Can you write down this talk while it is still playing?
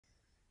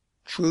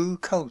True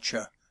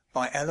Culture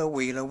by Ella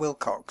Wheeler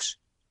Wilcox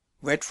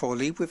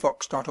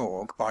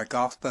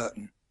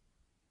 (1865)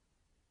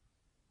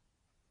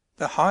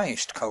 The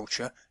highest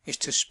culture is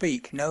to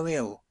speak no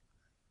ill.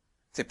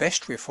 The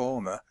best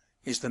reformer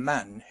is the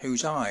man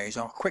whose eyes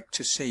are quick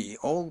to see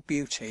all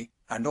beauty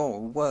and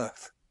all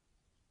worth;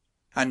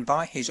 and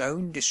by his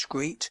own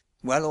discreet,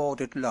 well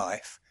ordered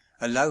life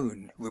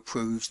alone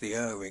reproves the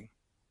erring.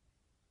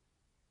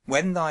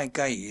 When thy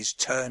gaze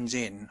turns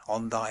in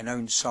on thine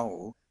own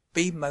soul,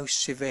 be most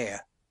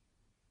severe;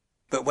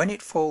 but when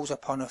it falls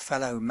upon a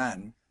fellow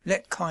man,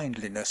 let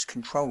kindliness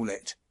control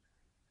it,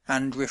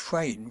 and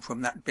refrain from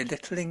that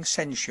belittling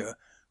censure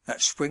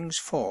that springs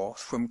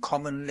forth from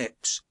common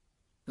lips,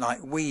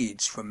 like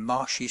weeds from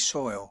marshy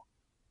soil.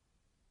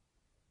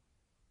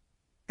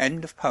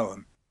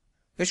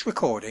 This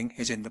recording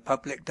is in the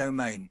public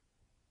domain.